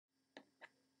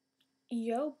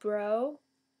Yo, bro.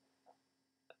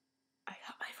 I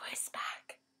got my voice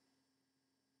back.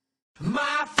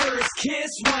 My first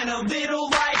kiss went a little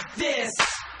like this.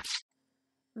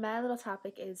 My little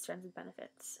topic is friends with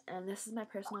benefits, and this is my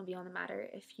personal view on the matter.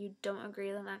 If you don't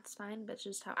agree, then that's fine, but it's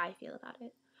just how I feel about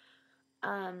it.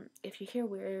 If you hear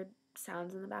weird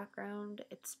sounds in the background,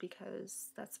 it's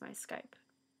because that's my Skype.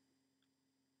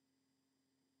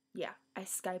 Yeah, I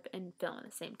Skype and film at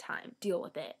the same time. Deal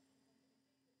with it.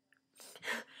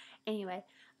 Anyway,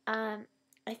 I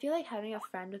feel like having a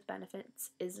friend with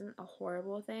benefits isn't a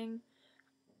horrible thing.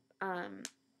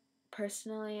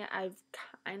 Personally, I've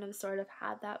kind of sort of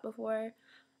had that before.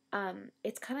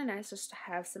 It's kind of nice just to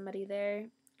have somebody there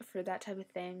for that type of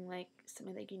thing, like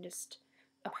somebody that you can just,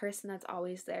 a person that's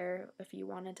always there if you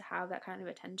wanted to have that kind of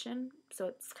attention. So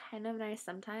it's kind of nice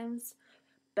sometimes.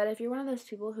 But if you're one of those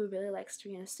people who really likes to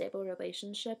be in a stable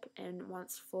relationship and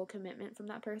wants full commitment from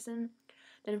that person,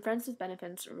 then friends with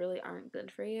benefits really aren't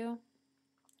good for you.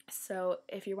 So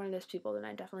if you're one of those people, then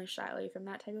I definitely shy away from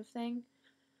that type of thing.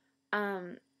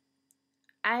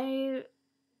 I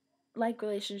like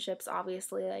relationships,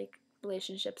 obviously. Like,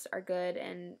 relationships are good,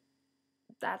 and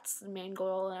that's the main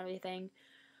goal and everything,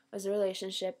 was a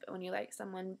relationship when you like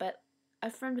someone. But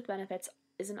a friend with benefits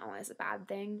isn't always a bad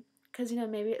thing, because,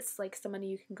 maybe it's like somebody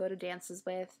you can go to dances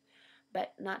with,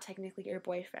 but not technically your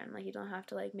boyfriend. Like, you don't have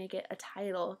to like make it a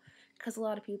title, because a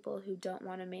lot of people who don't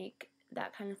want to make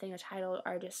that kind of thing a title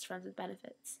are just friends with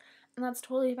benefits, and that's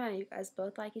totally fine. You guys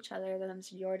both like each other, then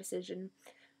it's your decision.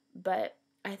 But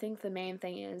I think the main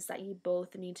thing is that you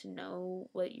both need to know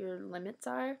what your limits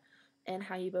are and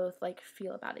how you both like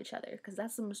feel about each other, because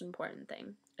that's the most important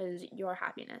thing, is your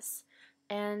happiness.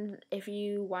 And if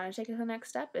you want to take it to the next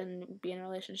step and be in a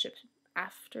relationship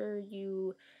after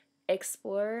you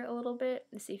explore a little bit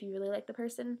and see if you really like the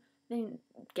person, then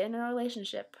get in a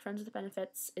relationship. Friends with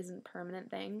benefits isn't a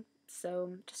permanent thing,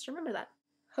 so just remember that.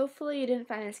 Hopefully you didn't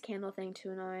find this candle thing too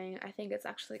annoying. I think it's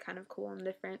actually kind of cool and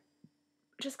different,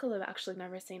 just because I've actually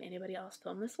never seen anybody else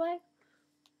film this way.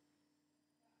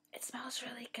 It smells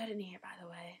really good in here, by the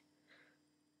way.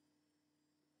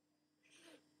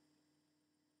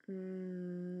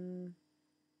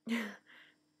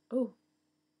 Oh,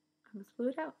 I almost blew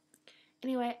it out.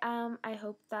 Anyway, I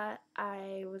hope that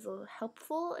I was a little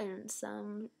helpful in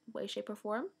some way, shape, or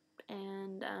form.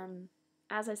 And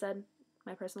as I said,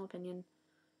 my personal opinion,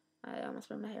 I almost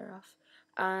burned my hair off.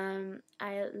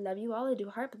 I love you all. I do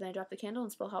heart, but then I drop the candle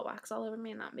and spill hot wax all over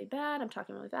me, and that would be bad. I'm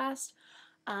talking really fast.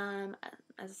 As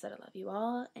I said, I love you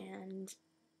all, and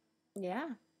yeah,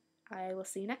 I will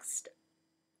see you next